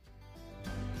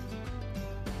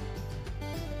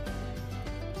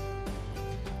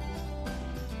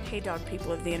Hey dog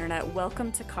people of the internet,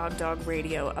 welcome to Cog Dog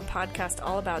Radio, a podcast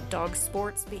all about dog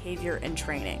sports, behavior, and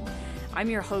training. I'm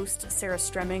your host, Sarah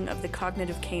Stremming of the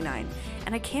Cognitive Canine,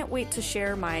 and I can't wait to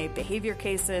share my behavior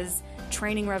cases,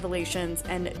 training revelations,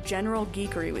 and general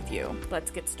geekery with you.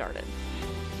 Let's get started.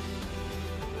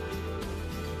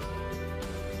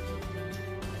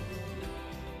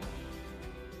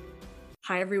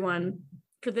 Hi everyone.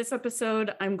 For this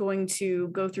episode, I'm going to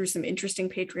go through some interesting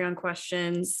Patreon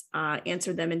questions,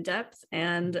 answer them in depth,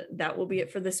 and that will be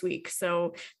it for this week.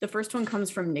 So the first one comes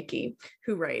from Nikki,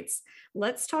 who writes,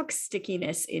 "Let's talk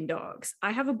stickiness in dogs.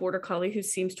 I have a border collie who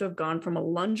seems to have gone from a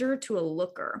lunger to a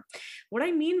looker. What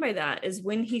I mean by that is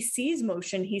when he sees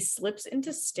motion, he slips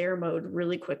into stare mode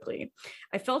really quickly.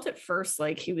 I felt at first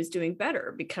like he was doing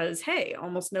better because, hey,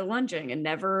 almost no lunging and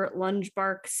never lunge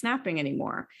bark snapping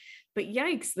anymore. But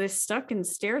yikes, this stuck and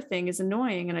stare thing is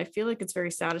annoying, and I feel like it's very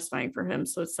satisfying for him,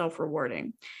 so it's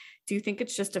self-rewarding. Do you think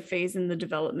it's just a phase in the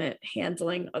development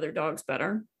handling other dogs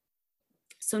better?"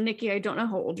 So, Nikki, I don't know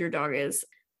how old your dog is,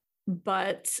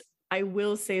 but I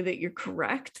will say that you're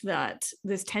correct that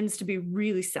this tends to be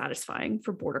really satisfying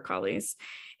for border collies.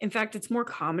 In fact, it's more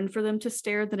common for them to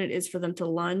stare than it is for them to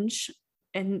lunge.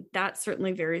 And that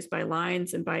certainly varies by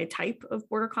lines and by type of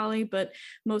border collie, but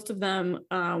most of them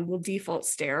will default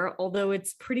stare, although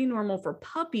it's pretty normal for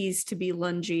puppies to be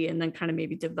lungy and then kind of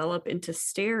maybe develop into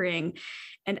staring.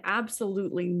 And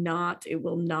absolutely not, it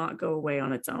will not go away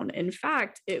on its own. In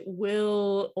fact, it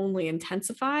will only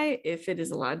intensify if it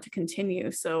is allowed to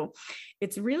continue. So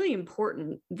it's really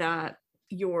important that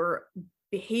your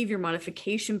behavior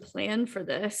modification plan for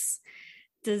this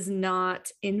does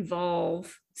not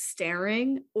involve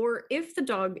staring, or if the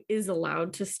dog is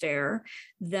allowed to stare,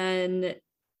 then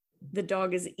the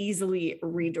dog is easily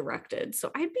redirected.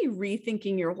 So I'd be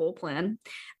rethinking your whole plan.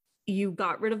 You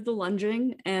got rid of the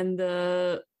lunging and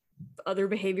the other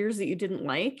behaviors that you didn't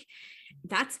like.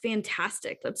 That's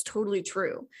fantastic. That's totally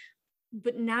true.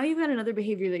 But now you've got another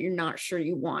behavior that you're not sure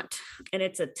you want, and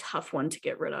it's a tough one to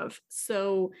get rid of.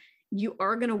 So you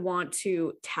are going to want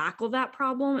to tackle that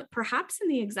problem, perhaps in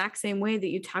the exact same way that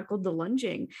you tackled the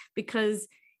lunging, because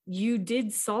you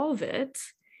did solve it.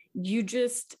 You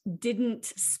just didn't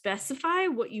specify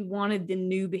what you wanted the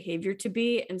new behavior to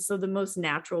be. And so the most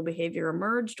natural behavior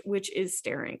emerged, which is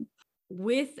staring.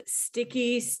 With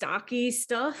sticky, stocky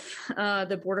stuff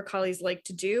that border collies like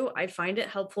to do, I find it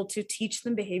helpful to teach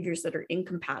them behaviors that are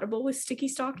incompatible with sticky,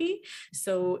 stocky.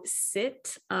 So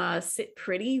sit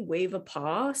pretty, wave a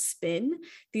paw, spin.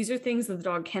 These are things that the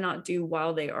dog cannot do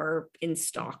while they are in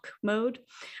stalk mode.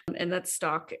 And that's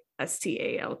stalk,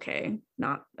 STALK,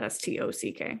 not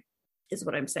STOCK, is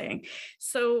what I'm saying.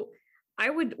 So I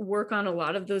would work on a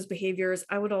lot of those behaviors.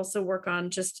 I would also work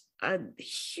on just a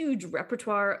huge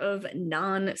repertoire of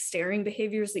non-staring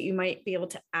behaviors that you might be able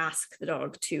to ask the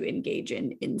dog to engage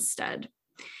in instead.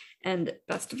 And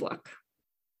best of luck.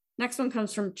 Next one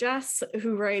comes from Jess,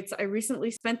 who writes, "I recently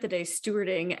spent the day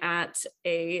stewarding at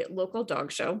a local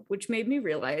dog show, which made me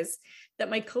realize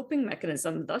that my coping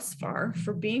mechanism thus far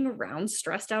for being around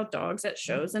stressed out dogs at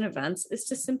shows and events is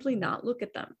to simply not look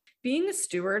at them. Being a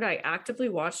steward, I actively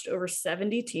watched over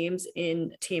 70 teams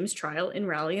in teams trial in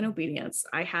rally and obedience.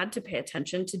 I had to pay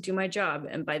attention to do my job,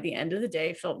 and by the end of the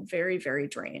day, felt very, very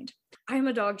drained. I'm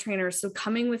a dog trainer, so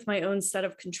coming with my own set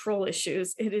of control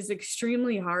issues, it is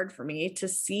extremely hard for me to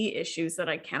see issues that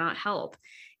I cannot help,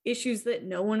 issues that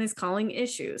no one is calling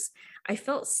issues. I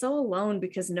felt so alone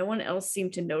because no one else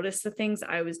seemed to notice the things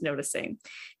I was noticing.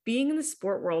 Being in the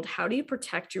sport world, how do you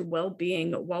protect your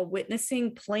well-being while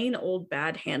witnessing plain old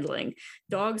bad handling,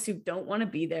 dogs who don't want to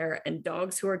be there, and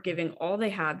dogs who are giving all they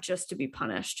have just to be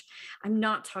punished? I'm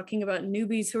not talking about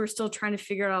newbies who are still trying to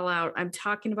figure it all out. I'm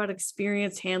talking about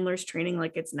experienced handlers training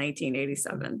like it's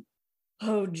 1987.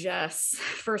 Oh, Jess,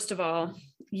 first of all,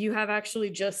 you have actually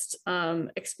just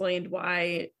explained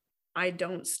why I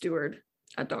don't steward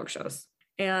at dog shows.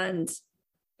 And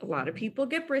a lot of people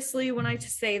get bristly when I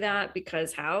say that,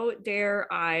 because how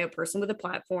dare I, a person with a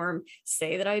platform,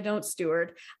 say that I don't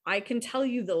steward? I can tell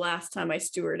you the last time I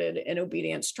stewarded an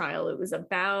obedience trial, it was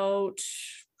about,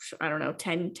 I don't know,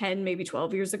 10, maybe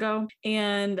 12 years ago.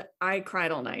 And I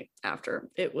cried all night after.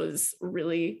 It was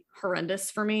really horrendous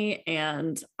for me.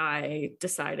 And I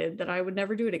decided that I would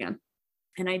never do it again.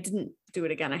 And I didn't do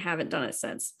it again. I haven't done it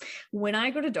since. When I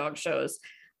go to dog shows,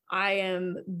 I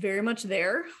am very much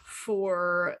there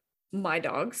for my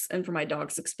dogs and for my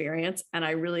dog's experience. And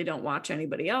I really don't watch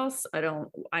anybody else.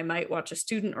 I might watch a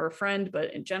student or a friend,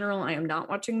 but in general, I am not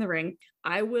watching the ring.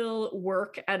 I will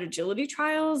work at agility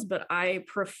trials, but I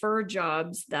prefer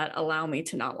jobs that allow me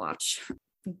to not watch.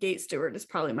 gate steward is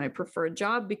probably my preferred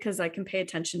job because I can pay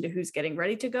attention to who's getting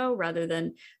ready to go rather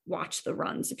than watch the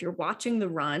runs. If you're watching the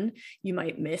run, you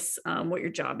might miss what your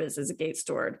job is as a gate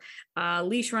steward.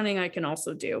 Leash running I can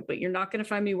also do, but you're not going to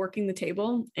find me working the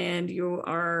table, and you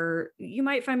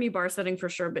might find me bar setting for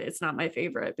sure, but it's not my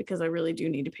favorite because I really do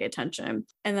need to pay attention.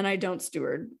 And then I don't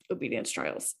steward obedience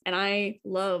trials. And I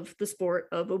love the sport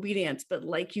of obedience, but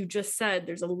like you just said,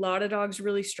 there's a lot of dogs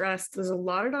really stressed. There's a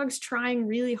lot of dogs trying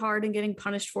really hard and getting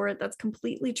punished for it. That's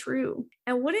completely true.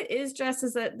 And what it is, Jess,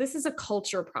 is that this is a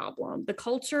culture problem. The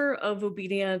culture of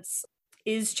obedience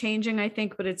is changing, I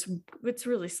think, but it's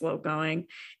really slow going.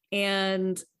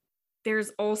 And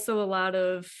there's also a lot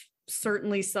of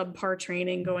certainly subpar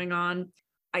training going on.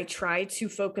 I try to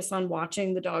focus on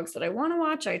watching the dogs that I want to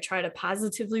watch. I try to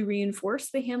positively reinforce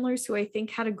the handlers who I think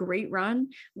had a great run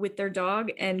with their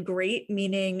dog, and great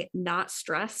meaning not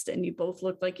stressed. And you both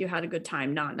looked like you had a good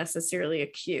time, not necessarily a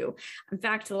cue. In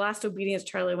fact, the last obedience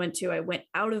trial I went to, I went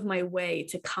out of my way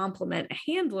to compliment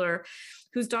a handler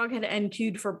whose dog had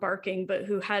NQ'd for barking, but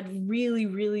who had really,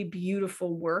 really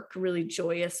beautiful work, really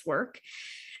joyous work.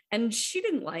 And she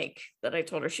didn't like that I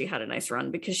told her she had a nice run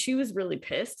because she was really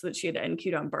pissed that she had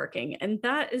NQ'd on barking. And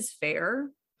that is fair,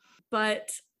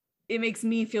 but it makes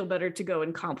me feel better to go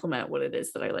and compliment what it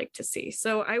is that I like to see.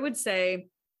 So I would say,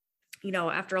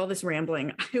 after all this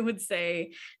rambling, I would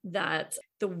say that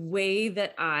the way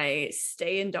that I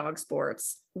stay in dog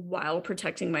sports while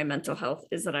protecting my mental health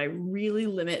is that I really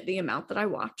limit the amount that I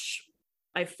watch.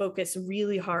 I focus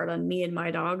really hard on me and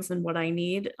my dogs and what I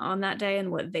need on that day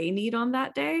and what they need on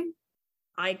that day.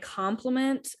 I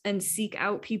compliment and seek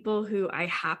out people who I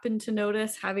happen to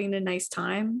notice having a nice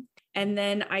time. And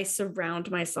then I surround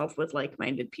myself with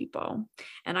like-minded people.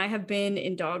 And I have been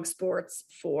in dog sports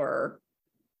for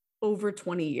over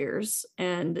 20 years.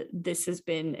 And this has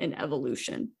been an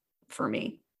evolution for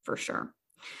me, for sure.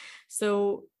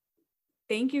 So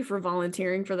thank you for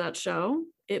volunteering for that show.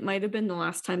 It might have been the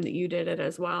last time that you did it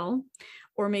as well.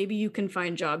 Or maybe you can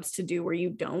find jobs to do where you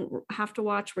don't have to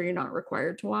watch, where you're not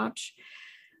required to watch.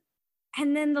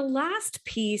 And then the last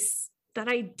piece that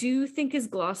I do think is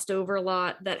glossed over a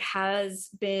lot, that has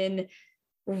been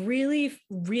really,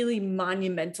 really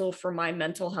monumental for my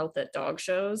mental health at dog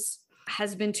shows,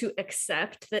 has been to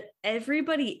accept that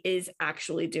everybody is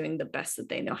actually doing the best that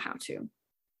they know how to.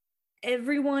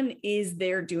 Everyone is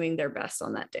there doing their best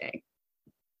on that day.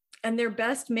 And their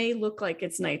best may look like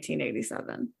it's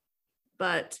 1987,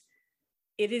 but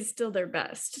it is still their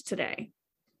best today.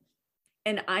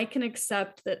 And I can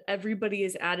accept that everybody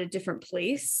is at a different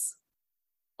place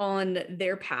on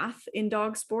their path in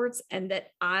dog sports, and that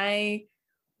I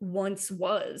once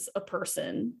was a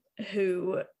person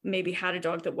who maybe had a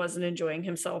dog that wasn't enjoying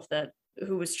himself,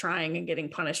 who was trying and getting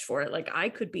punished for it. Like I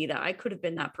could be that. I could have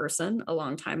been that person a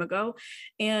long time ago.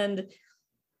 And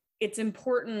it's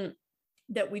important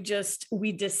that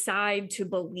we decide to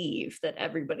believe that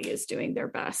everybody is doing their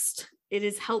best. It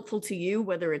is helpful to you,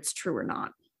 whether it's true or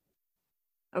not.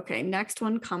 Okay, next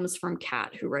one comes from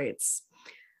Kat, who writes,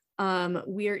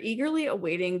 we are eagerly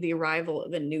awaiting the arrival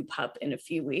of a new pup in a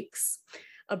few weeks,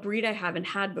 a breed I haven't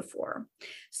had before.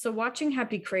 So watching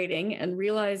Happy Crating and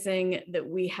realizing that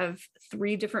we have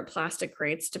 3 different plastic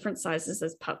crates, different sizes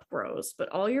as pup grows, but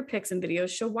all your pics and videos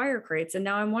show wire crates. And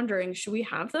now I'm wondering, should we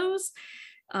have those?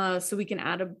 So we can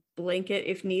add a blanket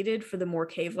if needed for the more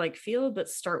cave-like feel, but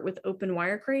start with open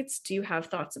wire crates. Do you have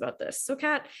thoughts about this? So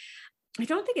Kat, I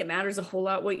don't think it matters a whole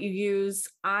lot what you use.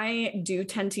 I do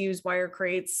tend to use wire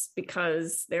crates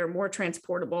because they're more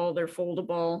transportable, they're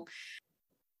foldable,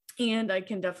 and I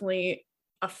can definitely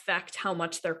affect how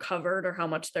much they're covered or how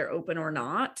much they're open or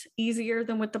not easier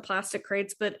than with the plastic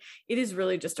crates, but it is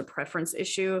really just a preference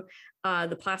issue.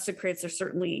 The plastic crates are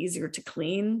certainly easier to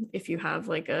clean if you have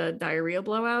like a diarrhea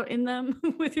blowout in them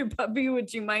with your puppy,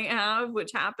 which you might have,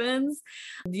 which happens.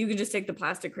 You can just take the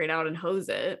plastic crate out and hose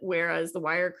it, whereas the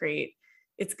wire crate,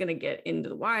 it's going to get into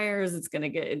the wires, it's going to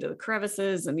get into the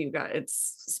crevices, and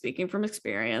it's speaking from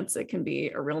experience, it can be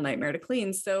a real nightmare to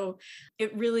clean. So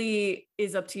it really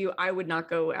is up to you. I would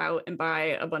not go out and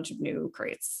buy a bunch of new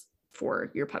crates for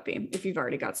your puppy if you've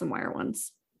already got some wire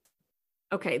ones.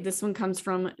 Okay, this one comes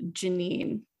from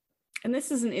Janine, and this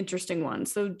is an interesting one.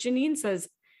 So Janine says,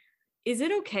 is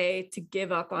it okay to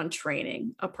give up on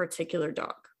training a particular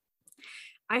dog?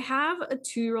 I have a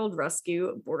 2-year-old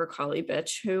rescue border collie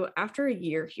bitch who, after a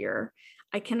year here,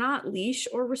 I cannot leash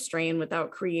or restrain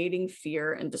without creating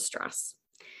fear and distress.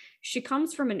 She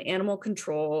comes from an animal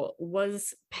control,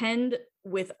 was penned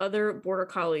with other border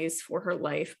collies for her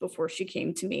life before she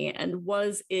came to me, and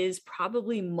is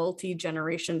probably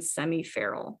multi-generation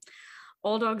semi-feral.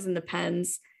 All dogs in the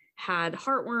pens had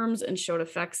heartworms, and showed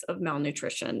effects of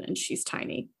malnutrition, and she's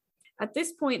tiny. At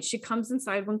this point, she comes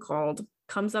inside when called,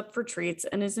 comes up for treats,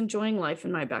 and is enjoying life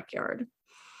in my backyard.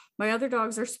 My other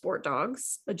dogs are sport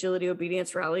dogs, agility,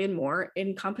 obedience, rally, and more,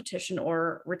 in competition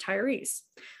or retirees.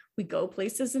 We go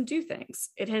places and do things.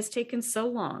 It has taken so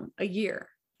long, a year,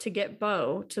 to get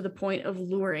Bo to the point of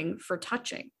luring for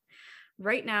touching.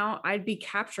 Right now, I'd be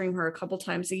capturing her a couple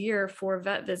times a year for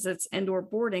vet visits and or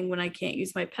boarding when I can't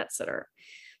use my pet sitter.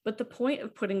 But the point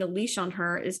of putting a leash on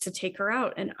her is to take her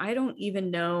out, and I don't even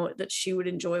know that she would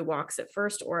enjoy walks at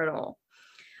first or at all.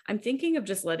 I'm thinking of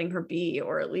just letting her be,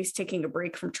 or at least taking a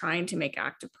break from trying to make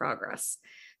active progress.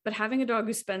 But having a dog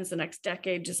who spends the next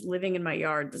decade just living in my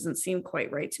yard doesn't seem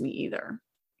quite right to me either.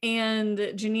 And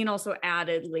Janine also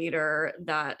added later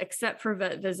that except for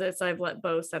vet visits, I've let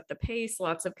Bo set the pace,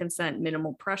 lots of consent,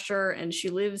 minimal pressure, and she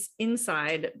lives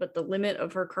inside, but the limit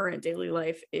of her current daily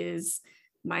life is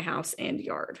my house and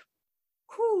yard.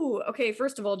 Whew. Okay,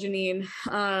 first of all, Janine,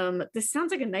 this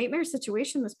sounds like a nightmare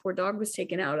situation this poor dog was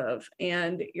taken out of.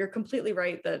 And you're completely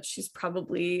right that she's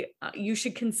probably, you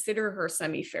should consider her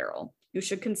semi-feral. You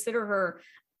should consider her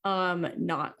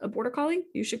not a border collie.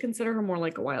 You should consider her more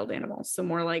like a wild animal. So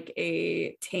more like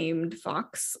a tamed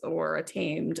fox or a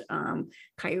tamed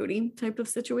coyote type of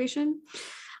situation.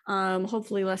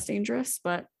 Hopefully less dangerous,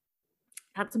 but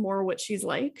that's more what she's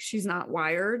like. She's not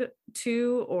wired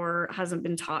to or hasn't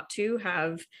been taught to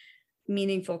have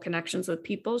meaningful connections with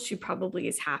people. She probably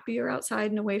is happier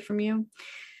outside and away from you.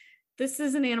 This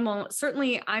is an animal.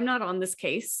 Certainly, I'm not on this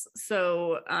case,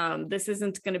 so this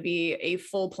isn't going to be a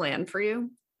full plan for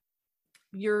you.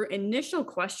 Your initial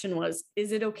question was,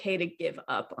 is it okay to give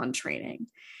up on training?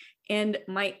 And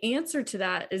my answer to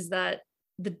that is that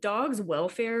the dog's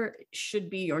welfare should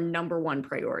be your number one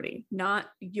priority, not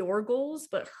your goals,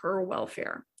 but her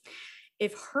welfare.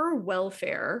 If her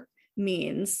welfare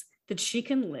means that she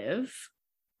can live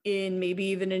in maybe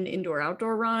even an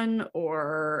indoor-outdoor run,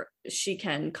 or she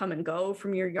can come and go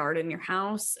from your yard and your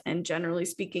house, and generally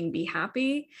speaking, be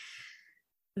happy,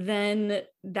 then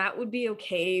that would be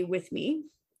okay with me,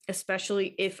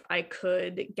 especially if I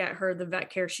could get her the vet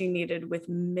care she needed with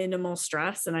minimal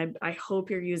stress. And I hope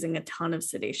you're using a ton of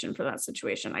sedation for that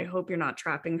situation. I hope you're not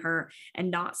trapping her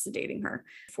and not sedating her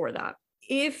for that.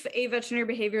 If a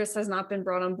veterinary behaviorist has not been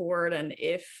brought on board and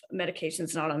if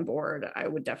medication's not on board, I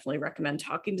would definitely recommend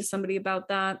talking to somebody about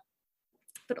that.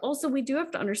 But also, we do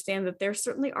have to understand that there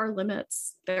certainly are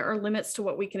limits. There are limits to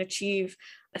what we can achieve,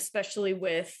 especially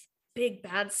with big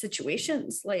bad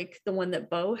situations like the one that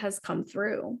Bo has come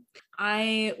through.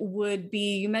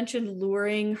 You mentioned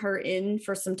luring her in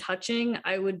for some touching.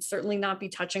 I would certainly not be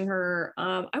touching her.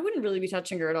 I wouldn't really be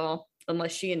touching her at all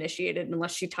unless she initiated,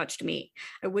 unless she touched me.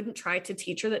 I wouldn't try to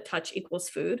teach her that touch equals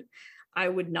food. I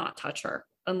would not touch her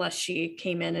unless she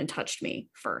came in and touched me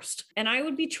first. And I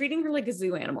would be treating her like a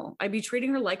zoo animal. I'd be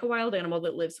treating her like a wild animal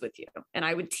that lives with you. And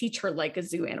I would teach her like a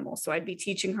zoo animal. So I'd be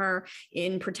teaching her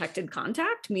in protected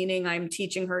contact, meaning I'm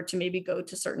teaching her to maybe go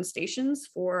to certain stations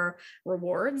for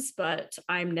rewards, but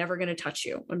I'm never going to touch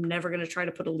you. I'm never going to try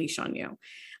to put a leash on you.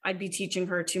 I'd be teaching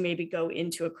her to maybe go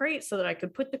into a crate so that I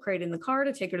could put the crate in the car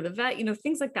to take her to the vet,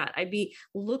 things like that. I'd be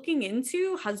looking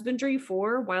into husbandry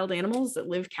for wild animals that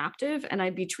live captive, and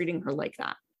I'd be treating her like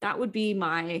that. That would be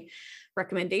my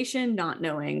recommendation, not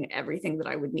knowing everything that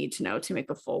I would need to know to make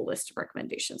a full list of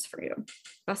recommendations for you.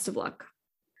 Best of luck.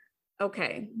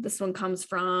 Okay, this one comes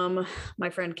from my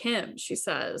friend Kim. She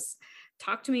says,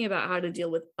 talk to me about how to deal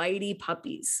with bitey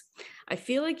puppies. I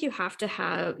feel like you have to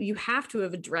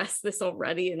have addressed this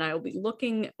already, and I will be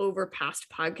looking over past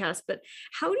podcasts, but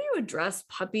how do you address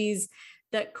puppies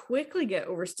that quickly get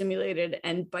overstimulated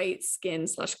and bite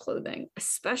skin/clothing,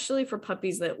 especially for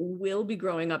puppies that will be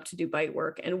growing up to do bite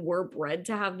work and were bred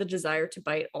to have the desire to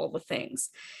bite all the things,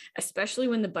 especially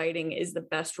when the biting is the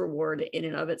best reward in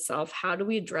and of itself? How do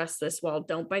we address this? Well,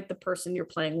 don't bite the person you're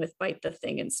playing with, bite the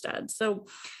thing instead. So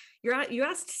you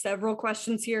asked several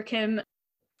questions here, Kim,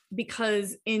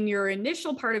 because in your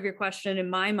initial part of your question, in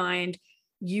my mind,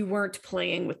 you weren't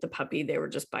playing with the puppy, they were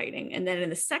just biting. And then in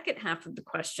the second half of the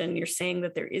question, you're saying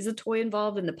that there is a toy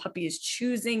involved and the puppy is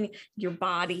choosing your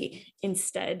body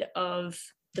instead of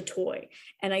the toy.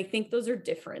 And I think those are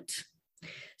different.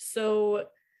 So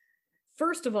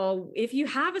first of all, if you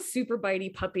have a super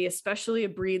bitey puppy, especially a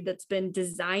breed that's been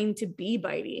designed to be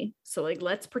bitey, so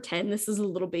let's pretend this is a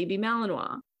little baby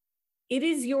Malinois, it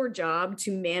is your job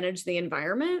to manage the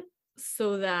environment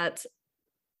so that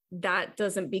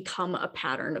doesn't become a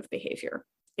pattern of behavior.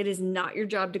 It is not your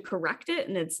job to correct it,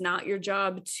 and it's not your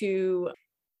job to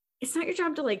it's not your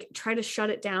job to like try to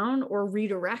shut it down or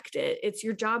redirect it. It's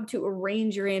your job to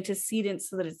arrange your antecedents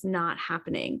so that it's not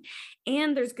happening.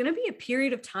 And there's going to be a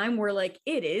period of time where like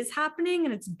it is happening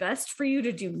and it's best for you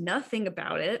to do nothing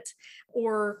about it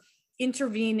or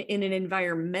intervene in an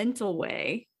environmental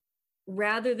way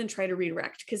rather than try to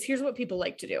redirect. Because here's what people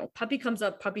like to do. Puppy comes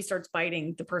up, puppy starts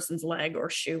biting the person's leg or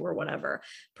shoe or whatever.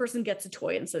 Person gets a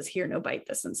toy and says, here, no, bite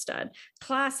this instead.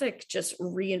 Classic, just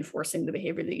reinforcing the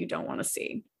behavior that you don't want to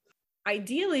see.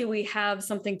 Ideally, we have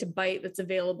something to bite that's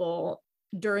available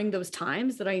during those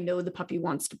times that I know the puppy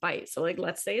wants to bite. So like,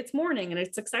 let's say it's morning and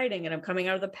it's exciting and I'm coming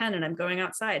out of the pen and I'm going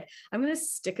outside. I'm going to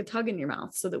stick a tug in your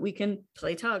mouth so that we can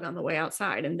play tug on the way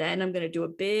outside. And then I'm going to do a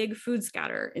big food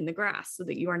scatter in the grass so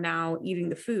that you are now eating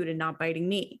the food and not biting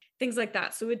me. Things like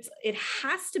that. So it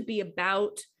has to be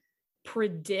about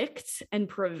predict and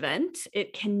prevent.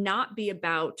 It cannot be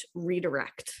about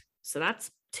redirect. So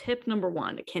that's tip number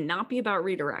one. It cannot be about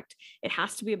redirect. It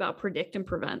has to be about predict and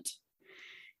prevent.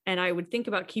 And I would think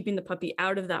about keeping the puppy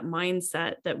out of that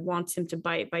mindset that wants him to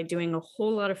bite by doing a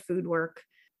whole lot of food work,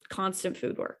 constant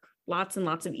food work, lots and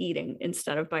lots of eating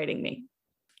instead of biting me.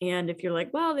 And if you're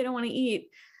like, well, they don't want to eat,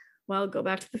 well, go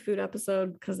back to the food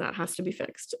episode because that has to be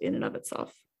fixed in and of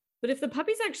itself. But if the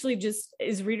puppy's actually just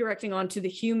is redirecting onto the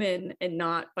human and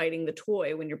not biting the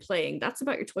toy when you're playing, that's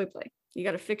about your toy play. You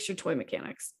got to fix your toy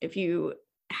mechanics. If you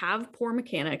have poor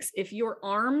mechanics, if your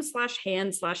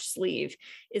arm/hand/sleeve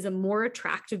is a more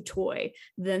attractive toy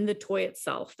than the toy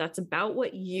itself, that's about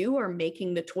what you are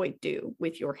making the toy do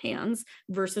with your hands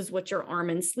versus what your arm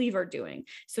and sleeve are doing.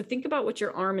 So think about what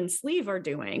your arm and sleeve are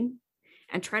doing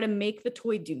and try to make the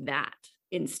toy do that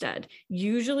instead.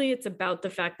 Usually it's about the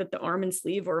fact that the arm and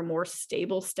sleeve are a more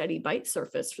stable, steady bite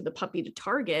surface for the puppy to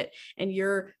target, and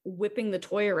you're whipping the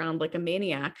toy around like a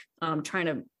maniac, trying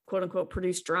to quote unquote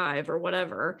produce drive or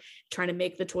whatever, trying to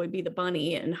make the toy be the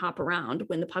bunny and hop around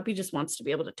when the puppy just wants to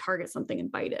be able to target something and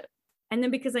bite it. And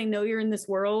then because I know you're in this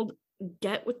world,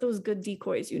 get with those good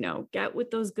decoys, get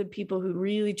with those good people who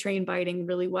really train biting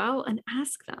really well and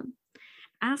ask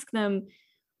them,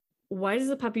 why does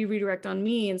the puppy redirect on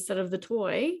me instead of the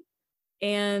toy?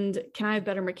 And can I have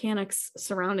better mechanics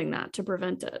surrounding that to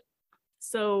prevent it?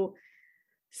 So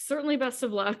certainly best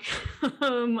of luck.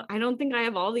 I don't think I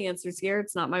have all the answers here.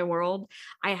 It's not my world.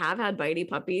 I have had bitey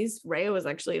puppies. Rhea was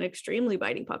actually an extremely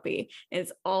bitey puppy. And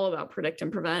it's all about predict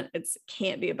and prevent. It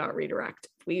can't be about redirect.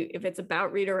 If it's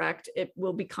about redirect, it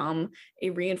will become a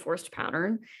reinforced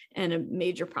pattern and a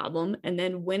major problem. And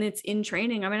then when it's in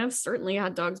training, I've certainly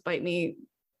had dogs bite me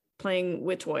playing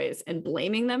with toys, and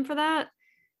blaming them for that,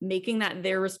 making that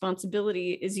their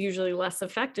responsibility is usually less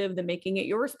effective than making it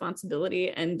your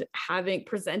responsibility and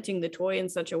presenting the toy in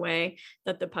such a way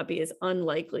that the puppy is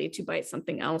unlikely to bite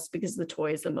something else because the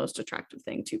toy is the most attractive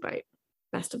thing to bite.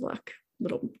 Best of luck,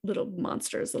 little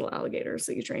monsters, little alligators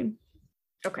that you train.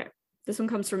 Okay, this one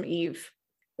comes from Eve.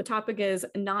 The topic is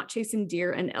not chasing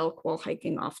deer and elk while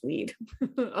hiking off lead.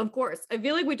 Of course, I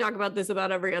feel like we talk about this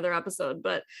about every other episode,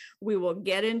 but we will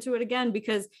get into it again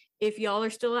because if y'all are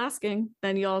still asking,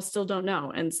 then y'all still don't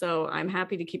know. And so I'm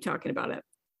happy to keep talking about it.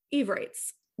 Eve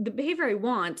writes, the behavior I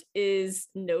want is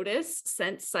notice,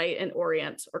 sense, sight, and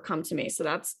orient or come to me. So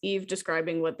that's Eve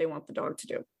describing what they want the dog to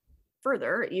do.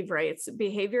 Further, Eve writes,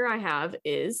 behavior I have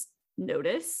is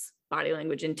notice, body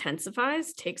language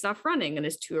intensifies, takes off running, and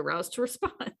is too aroused to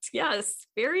respond. Yes,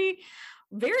 very,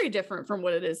 very different from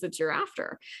what it is that you're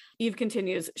after. Eve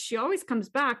continues, she always comes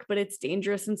back, but it's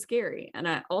dangerous and scary. And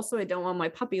I don't want my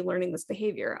puppy learning this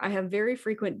behavior. I have very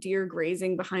frequent deer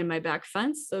grazing behind my back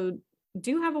fence, so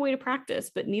do have a way to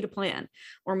practice, but need a plan.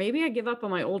 Or maybe I give up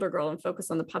on my older girl and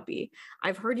focus on the puppy.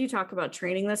 I've heard you talk about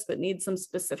training this, but need some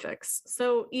specifics.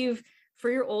 So Eve, for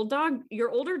your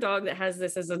older dog that has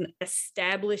this as an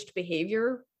established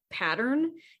behavior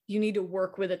pattern, you need to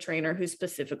work with a trainer who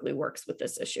specifically works with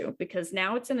this issue, because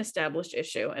now it's an established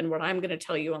issue. And what I'm going to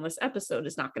tell you on this episode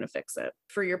is not going to fix it.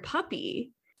 For your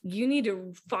puppy, you need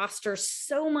to foster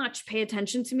so much pay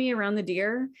attention to me around the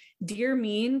deer. Deer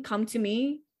mean, come to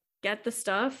me, get the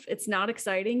stuff. It's not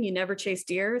exciting. You never chase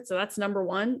deer. So that's number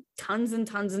one. Tons and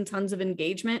tons and tons of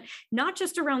engagement, not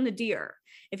just around the deer.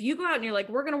 If you go out and you're like,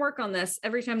 we're going to work on this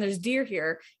every time there's deer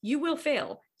here, you will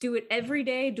fail. Do it every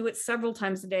day, do it several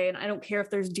times a day. And I don't care if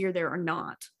there's deer there or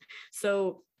not.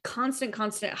 So constant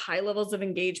high levels of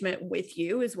engagement with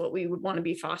you is what we would want to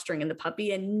be fostering in the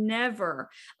puppy, and never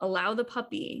allow the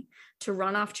puppy to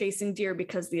run off chasing deer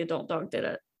because the adult dog did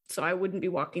it. So I wouldn't be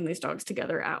walking these dogs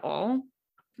together at all,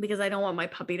 because I don't want my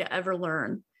puppy to ever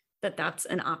learn that that's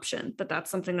an option, that that's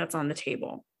something that's on the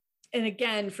table. And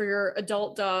again, for your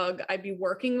adult dog, I'd be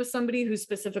working with somebody who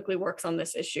specifically works on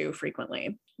this issue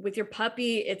frequently. With your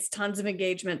puppy, it's tons of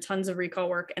engagement, tons of recall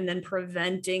work, and then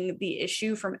preventing the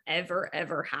issue from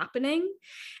ever happening.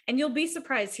 And you'll be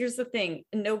surprised. Here's the thing.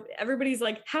 No, everybody's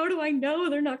like, how do I know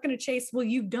they're not going to chase? Well,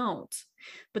 you don't,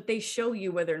 but they show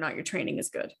you whether or not your training is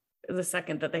good the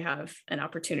second that they have an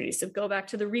opportunity. So go back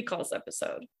to the recalls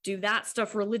episode, do that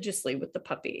stuff religiously with the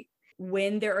puppy.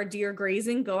 When there are deer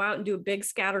grazing, go out and do a big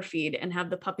scatter feed and have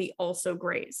the puppy also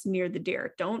graze near the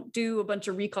deer. Don't do a bunch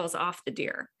of recalls off the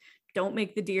deer. Don't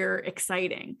make the deer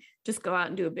exciting. Just go out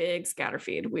and do a big scatter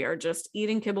feed. We are just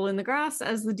eating kibble in the grass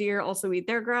as the deer also eat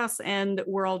their grass, and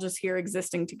we're all just here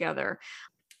existing together.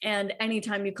 And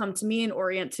anytime you come to me and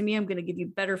orient to me, I'm going to give you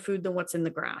better food than what's in the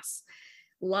grass.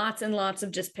 Lots and lots of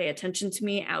just pay attention to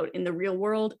me out in the real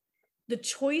world. The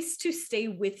choice to stay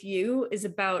with you is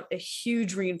about a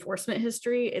huge reinforcement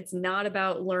history. It's not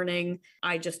about learning,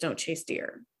 I just don't chase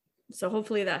deer. So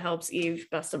hopefully that helps, Eve.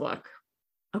 Best of luck.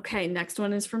 Okay, next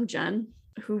one is from Jen,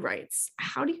 who writes,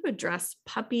 how do you address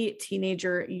puppy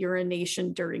teenager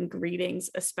urination during greetings,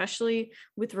 especially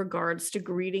with regards to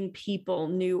greeting people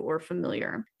new or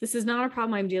familiar? This is not a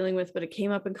problem I'm dealing with, but it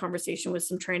came up in conversation with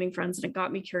some training friends, and it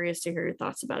got me curious to hear your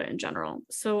thoughts about it in general.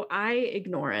 So I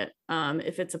ignore it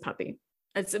if it's a puppy.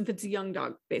 If it's a young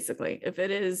dog, basically. If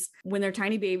it is when they're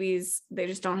tiny babies, they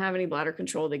just don't have any bladder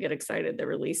control. They get excited, they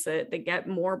release it. They get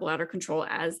more bladder control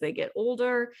as they get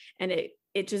older, and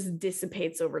it just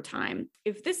dissipates over time.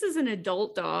 If this is an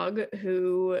adult dog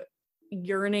who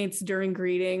urinates during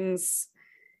greetings,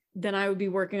 then I would be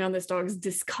working on this dog's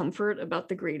discomfort about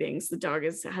the greetings. The dog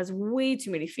has way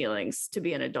too many feelings to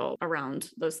be an adult around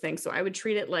those things. So I would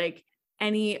treat it like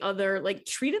any other,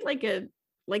 treat it like a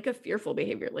fearful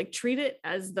behavior, treat it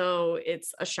as though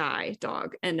it's a shy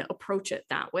dog and approach it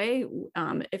that way.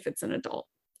 If it's an adult,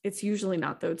 it's usually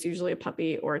not, though. It's usually a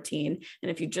puppy or a teen.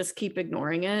 And if you just keep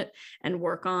ignoring it and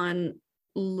work on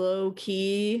low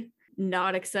key,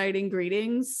 not exciting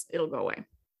greetings, it'll go away.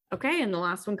 Okay. And the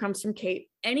last one comes from Kate.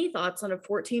 Any thoughts on a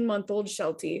 14-month-old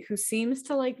Sheltie who seems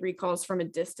to like recalls from a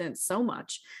distance so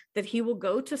much that he will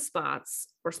go to spots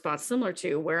or spots similar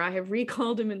to where I have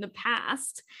recalled him in the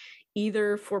past,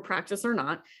 either for practice or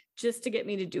not, just to get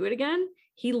me to do it again?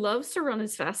 He loves to run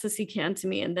as fast as he can to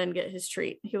me and then get his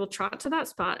treat. He will trot to that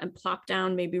spot and plop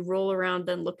down, maybe roll around,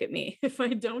 then look at me. If I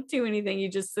don't do anything, he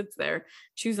just sits there,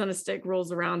 chews on a stick,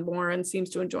 rolls around more, and seems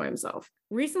to enjoy himself.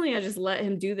 Recently, I just let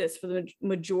him do this for the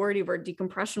majority of our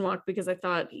decompression walk because I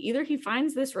thought either he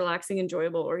finds this relaxing,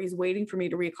 enjoyable, or he's waiting for me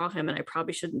to recall him, and I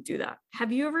probably shouldn't do that.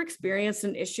 Have you ever experienced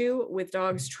an issue with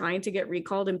dogs trying to get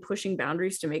recalled and pushing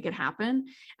boundaries to make it happen?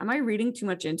 Am I reading too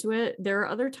much into it? There are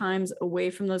other times away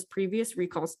from those previous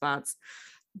recall spots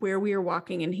where we are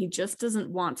walking and he just doesn't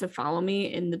want to follow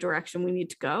me in the direction we need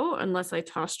to go unless I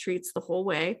toss treats the whole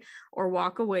way or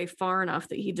walk away far enough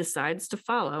that he decides to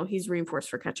follow. He's reinforced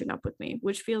for catching up with me,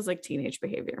 which feels like teenage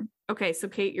behavior. Okay, so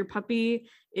Kate, your puppy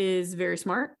is very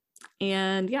smart.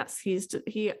 And yes,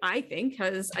 he I think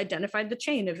has identified the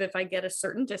chain of if I get a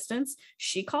certain distance,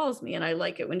 she calls me, and I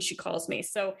like it when she calls me.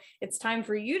 So it's time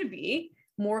for you to be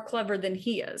more clever than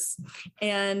he is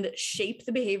and shape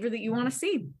the behavior that you want to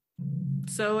see.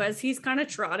 So as he's kind of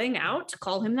trotting out,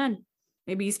 call him then.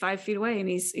 Maybe he's 5 feet away and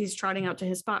he's trotting out to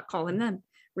his spot. Call him then.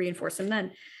 Reinforce him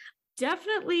then.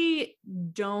 Definitely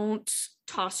don't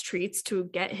toss treats to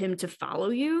get him to follow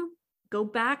you. Go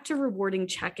back to rewarding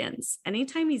check-ins.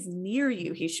 Anytime he's near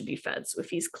you, he should be fed. So if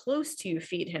he's close to you,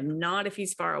 feed him, not if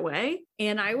he's far away.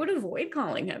 And I would avoid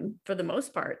calling him for the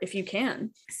most part, if you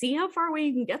can. See how far away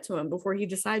you can get to him before he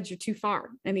decides you're too far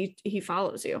and he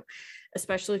follows you,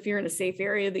 especially if you're in a safe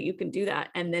area that you can do that,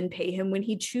 and then pay him when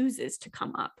he chooses to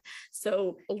come up.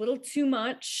 So a little too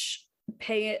much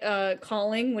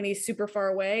calling when he's super far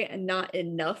away and not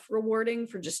enough rewarding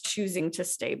for just choosing to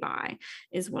stay by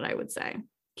is what I would say.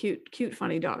 Cute,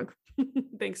 funny dog.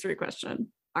 Thanks for your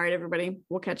question. All right, everybody.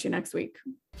 We'll catch you next week.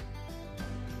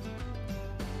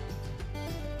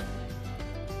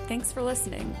 Thanks for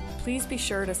listening. Please be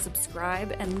sure to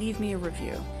subscribe and leave me a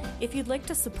review. If you'd like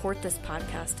to support this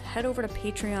podcast, head over to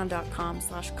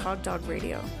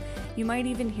patreon.com/cogdogradio. You might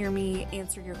even hear me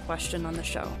answer your question on the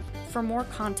show. For more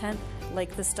content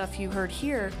like the stuff you heard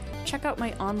here, check out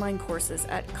my online courses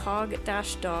at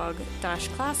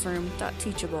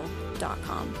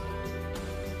cog-dog-classroom.teachable.com.